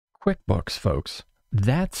QuickBooks, folks.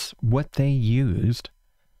 That's what they used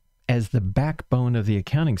as the backbone of the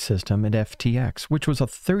accounting system at FTX, which was a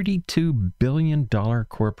 $32 billion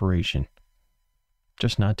corporation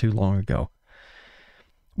just not too long ago.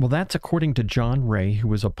 Well, that's according to John Ray, who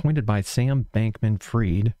was appointed by Sam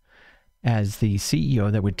Bankman-Fried as the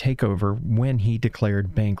CEO that would take over when he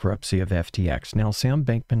declared bankruptcy of FTX. Now, Sam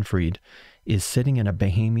Bankman-Fried is sitting in a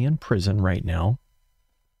Bahamian prison right now.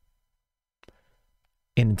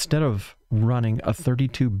 And instead of running a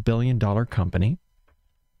 $32 billion company,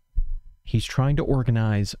 he's trying to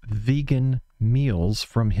organize vegan meals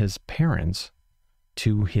from his parents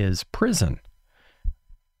to his prison,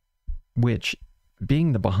 which,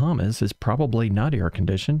 being the Bahamas, is probably not air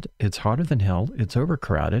conditioned. It's hotter than hell. It's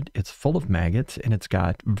overcrowded. It's full of maggots, and it's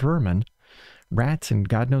got vermin, rats, and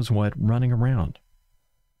God knows what running around.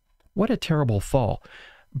 What a terrible fall.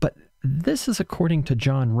 But this is according to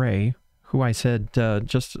John Ray, who I said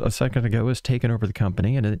just a second ago has taken over the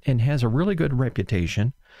company and has a really good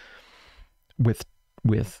reputation with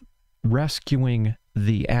rescuing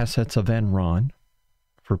the assets of Enron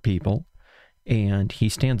for people. And he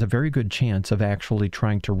stands a very good chance of actually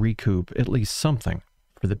trying to recoup at least something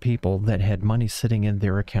for the people that had money sitting in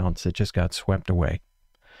their accounts that just got swept away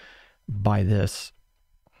by this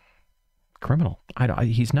criminal.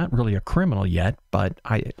 He's not really a criminal yet, but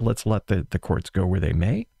let's let the courts go where they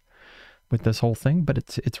may with this whole thing. But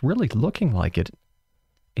it's really looking like it.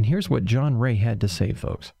 And here's what John Ray had to say,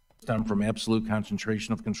 folks. Stem from absolute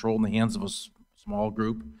concentration of control in the hands of a small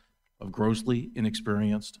group of grossly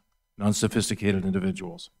inexperienced, unsophisticated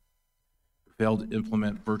individuals who failed to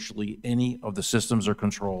implement virtually any of the systems or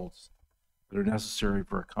controls that are necessary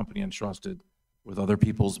for a company entrusted with other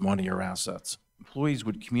people's money or assets. Employees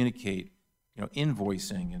would communicate,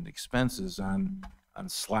 invoicing and expenses on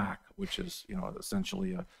Slack, which is,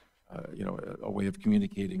 essentially a way of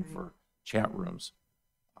communicating for chat rooms.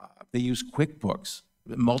 They use QuickBooks,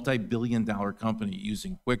 a multi-billion-dollar company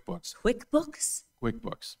using QuickBooks. QuickBooks?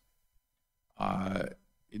 QuickBooks.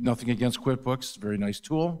 Nothing against QuickBooks, very nice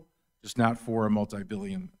tool, just not for a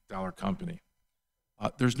multi-billion-dollar company.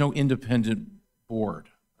 There's no independent board,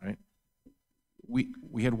 right?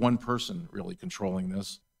 We had one person really controlling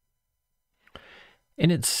this.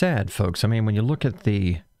 And it's sad, folks. I mean, when you look at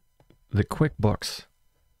the QuickBooks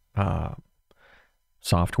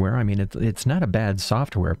software, I mean, it's not a bad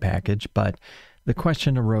software package, but the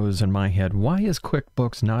question arose in my head, why is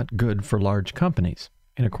QuickBooks not good for large companies?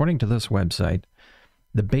 And according to this website,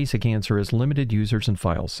 the basic answer is limited users and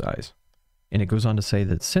file size. And it goes on to say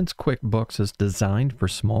that since QuickBooks is designed for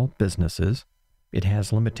small businesses, it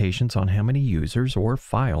has limitations on how many users or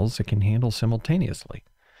files it can handle simultaneously.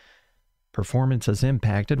 Performance is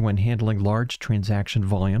impacted when handling large transaction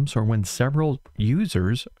volumes or when several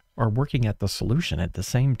users are working at the solution at the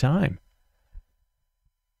same time.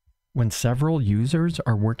 When several users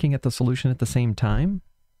are working at the solution at the same time,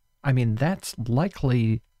 I mean, that's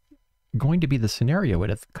likely going to be the scenario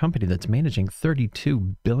at a company that's managing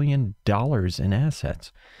 $32 billion in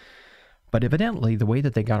assets. But evidently, the way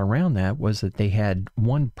that they got around that was that they had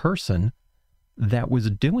one person that was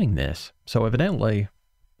doing this. So evidently,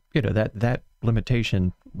 that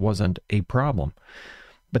limitation wasn't a problem.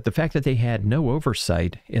 But the fact that they had no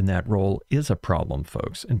oversight in that role is a problem,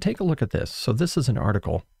 folks. And take a look at this. So this is an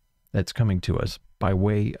article that's coming to us by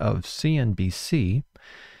way of CNBC,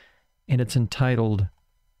 and it's entitled,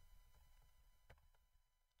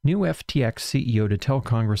 New FTX CEO to tell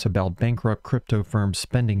Congress about bankrupt crypto firm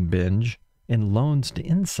spending binge and loans to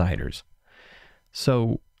insiders.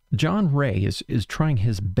 So John Ray is trying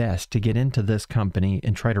his best to get into this company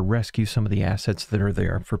and try to rescue some of the assets that are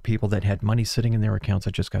there for people that had money sitting in their accounts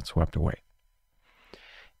that just got swept away.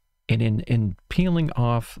 And in peeling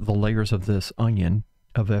off the layers of this onion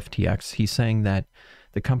of FTX, he's saying that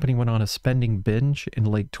the company went on a spending binge in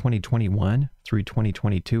late 2021 through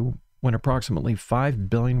 2022, when approximately $5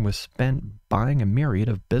 billion was spent buying a myriad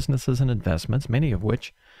of businesses and investments, many of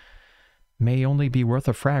which may only be worth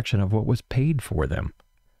a fraction of what was paid for them.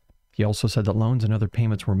 He also said that loans and other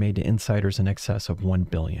payments were made to insiders in excess of $1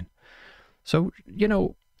 billion. So,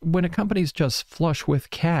 when a company's just flush with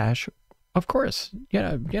cash, of course,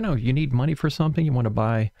 you need money for something. You want to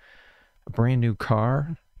buy a brand new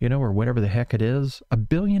car, or whatever the heck it is. $1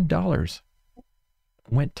 billion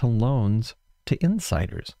went to loans to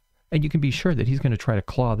insiders. And you can be sure that he's going to try to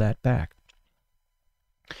claw that back.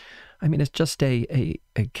 I mean, it's just a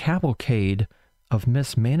cavalcade of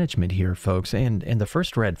mismanagement here, folks. And the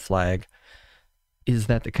first red flag is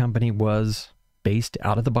that the company was based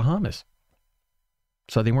out of the Bahamas.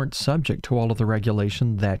 So they weren't subject to all of the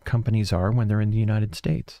regulation that companies are when they're in the United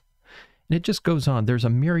States. And it just goes on. There's a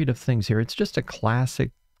myriad of things here. It's just a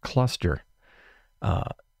classic cluster.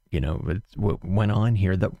 What went on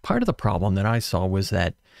here. The part of the problem that I saw was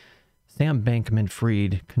that Sam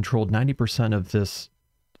Bankman-Fried controlled 90% of this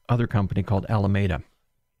other company called Alameda.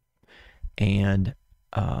 And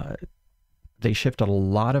they shifted a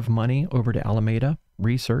lot of money over to Alameda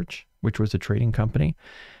Research, which was a trading company.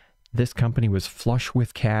 This company was flush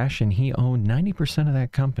with cash, and he owned 90% of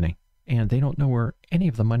that company. And they don't know where any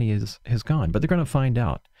of the money has gone. But they're going to find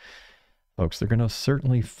out, folks. They're going to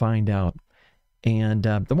certainly find out. And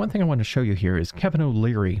the one thing I want to show you here is Kevin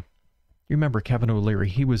O'Leary. You remember Kevin O'Leary?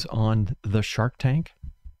 He was on the Shark Tank.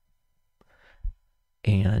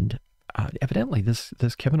 And evidently this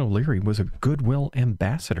Kevin O'Leary was a goodwill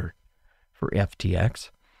ambassador for FTX.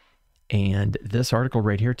 And this article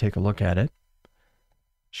right here, take a look at it.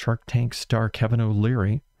 Shark Tank star Kevin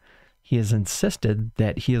O'Leary, he has insisted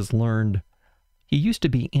that he has learned, he used to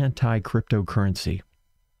be anti-cryptocurrency,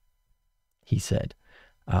 he said.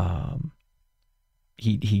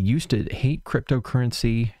 He used to hate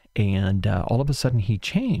cryptocurrency, and all of a sudden he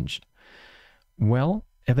changed. Well,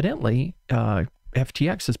 evidently,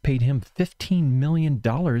 FTX has paid him $15 million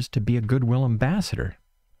to be a goodwill ambassador.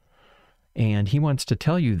 And he wants to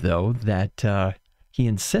tell you, though, that he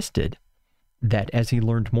insisted that as he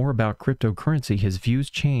learned more about cryptocurrency, his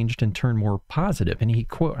views changed and turned more positive. And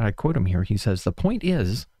I quote him here. He says, "The point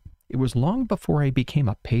is, it was long before I became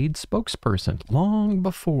a paid spokesperson, long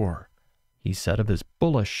before," he said, of his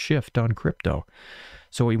bullish shift on crypto.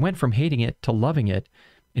 So he went from hating it to loving it.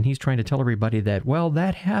 And he's trying to tell everybody that, well,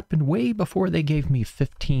 that happened way before they gave me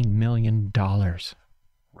 $15 million.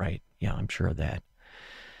 Right. Yeah, I'm sure of that.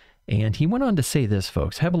 And he went on to say this,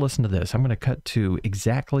 folks. Have a listen to this. I'm going to cut to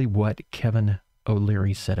exactly what Kevin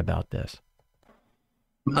O'Leary said about this.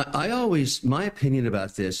 My opinion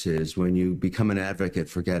about this is when you become an advocate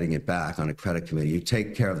for getting it back on a credit committee, you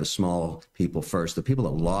take care of the small people first, the people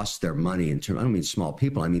that lost their money I don't mean small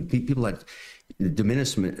people. I mean, people that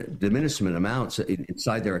diminishment amounts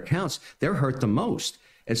inside their accounts, they're hurt the most.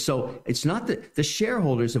 And so it's not that the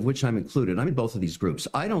shareholders, of which I'm included, I'm in both of these groups,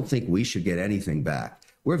 I don't think we should get anything back.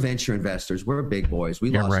 We're venture investors. We're big boys.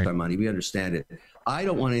 We lost our money. We understand it. I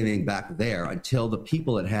don't want anything back there until the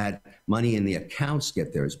people that had money in the accounts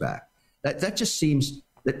get theirs back. That just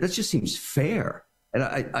seems fair. And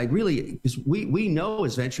I really, because we know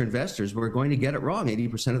as venture investors, we're going to get it wrong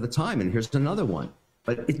 80% of the time. And here's another one.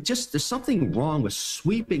 But there's something wrong with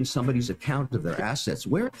sweeping somebody's account of their assets.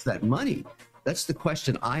 Where is that money? That's the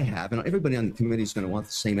question I have. And everybody on the committee is going to want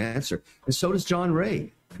the same answer. And so does John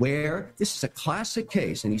Ray. This is a classic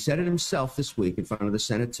case, and he said it himself this week in front of the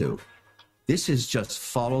Senate too. This is just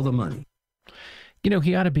follow the money. You know,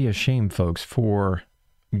 he ought to be ashamed, folks, for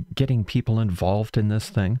getting people involved in this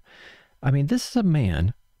thing. I mean, this is a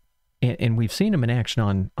man, and we've seen him in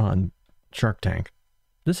action on Shark Tank.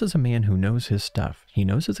 This is a man who knows his stuff. He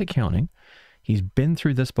knows his accounting. He's been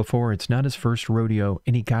through this before. It's not his first rodeo,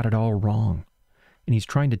 and he got it all wrong. And he's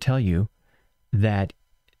trying to tell you that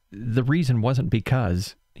the reason wasn't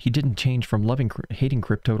because he didn't change from hating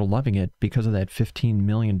crypto to loving it because of that $15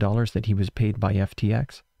 million that he was paid by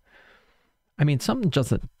FTX. I mean, something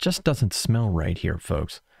just doesn't smell right here,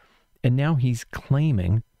 folks. And now he's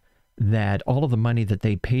claiming that all of the money that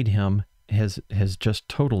they paid him has just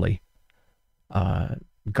totally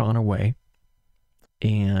gone away.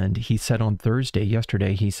 And he said on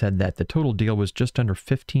yesterday, he said that the total deal was just under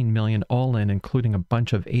 $15 million all in, including a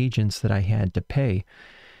bunch of agents that I had to pay.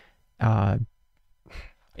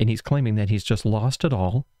 And he's claiming that he's just lost it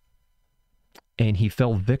all. And he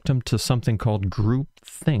fell victim to something called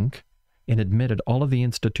groupthink and admitted all of the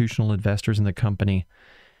institutional investors in the company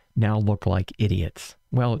now look like idiots.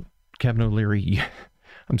 Well, Kevin O'Leary,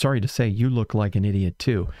 I'm sorry to say, you look like an idiot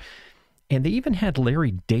too. And they even had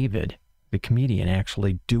Larry David, the comedian,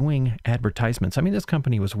 actually doing advertisements. I mean, this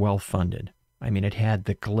company was well funded. I mean, it had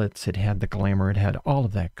the glitz, it had the glamour, it had all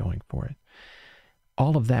of that going for it.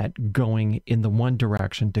 All of that going in the one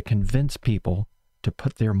direction to convince people to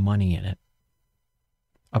put their money in it,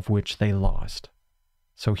 of which they lost.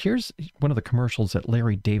 So here's one of the commercials that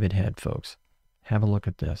Larry David had, folks. Have a look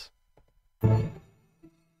at this.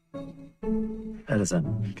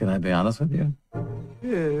 Edison, can I be honest with you?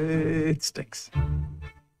 It stinks.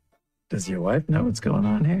 Does your wife know what's going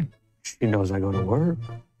on here? She knows I go to work.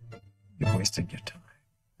 You're wasting your time.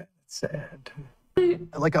 That's sad.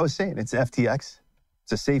 Like I was saying, it's FTX.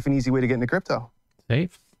 It's a safe and easy way to get into crypto.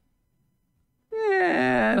 Safe?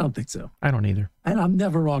 Yeah, I don't think so. I don't either. And I'm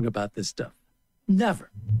never wrong about this stuff. Never.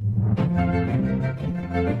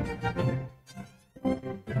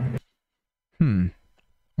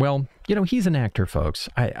 Well, you know, he's an actor, folks.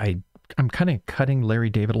 I I'm kind of cutting Larry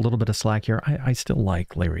David a little bit of slack here. I still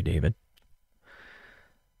like Larry David.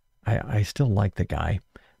 I still like the guy.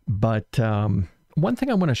 But one thing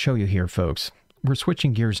I want to show you here, folks, we're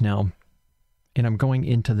switching gears now, and I'm going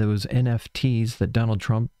into those NFTs that Donald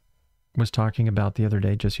Trump was talking about the other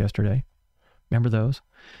day, just yesterday. Remember those?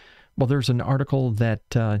 Well, there's an article that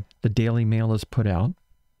the Daily Mail has put out,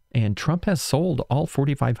 and Trump has sold all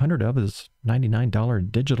 4,500 of his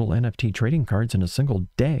 $99 digital NFT trading cards in a single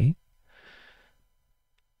day.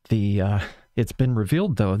 It's been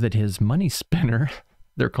revealed, though, that his money spinner,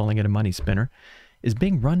 they're calling it a money spinner, is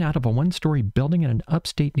being run out of a one-story building in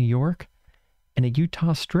upstate New York and a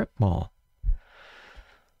Utah strip mall.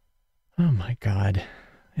 Oh, my God.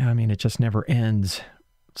 I mean, it just never ends.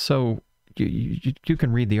 So you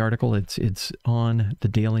can read the article. It's on the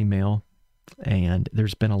Daily Mail, and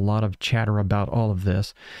there's been a lot of chatter about all of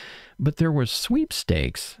this. But there was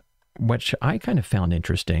sweepstakes, which I kind of found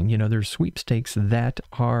interesting. You know, there's sweepstakes that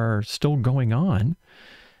are still going on.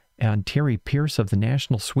 And Terry Pierce of the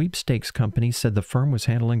National Sweepstakes Company said the firm was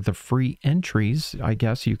handling the free entries. I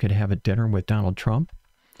guess you could have a dinner with Donald Trump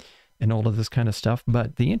and all of this kind of stuff.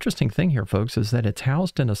 But the interesting thing here, folks, is that it's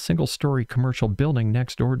housed in a single-story commercial building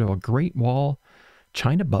next door to a Great Wall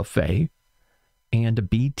China buffet and a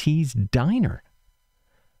BT's diner.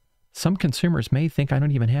 Some consumers may think I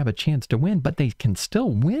don't even have a chance to win, but they can still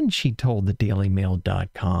win, she told the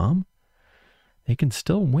dailymail.com. They can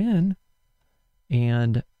still win.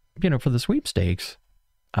 And, you know, for the sweepstakes,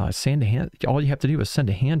 all you have to do is send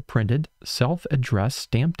a hand-printed, self-addressed,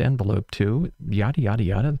 stamped envelope to yada, yada,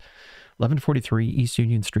 yada, 1143 East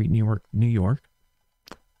Union Street, New York.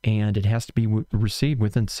 And it has to be received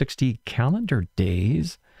within 60 calendar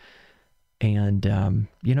days. And,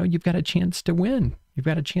 you know, you've got a chance to win. You've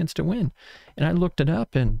got a chance to win. And I looked it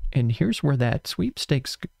up, and here's where that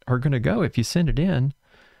sweepstakes are going to go if you send it in.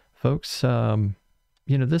 Folks,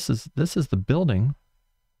 you know, this is the building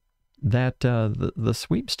that the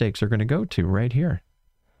sweepstakes are going to go to right here.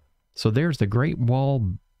 So there's the Great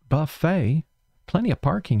Wall Buffet. Plenty of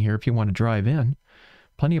parking here if you want to drive in.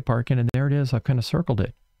 Plenty of parking, and there it is. I've kind of circled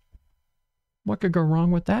it. What could go wrong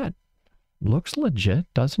with that? Looks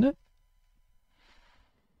legit, doesn't it?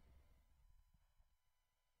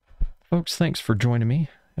 Folks, thanks for joining me,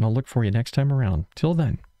 and I'll look for you next time around. Till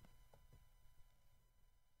then.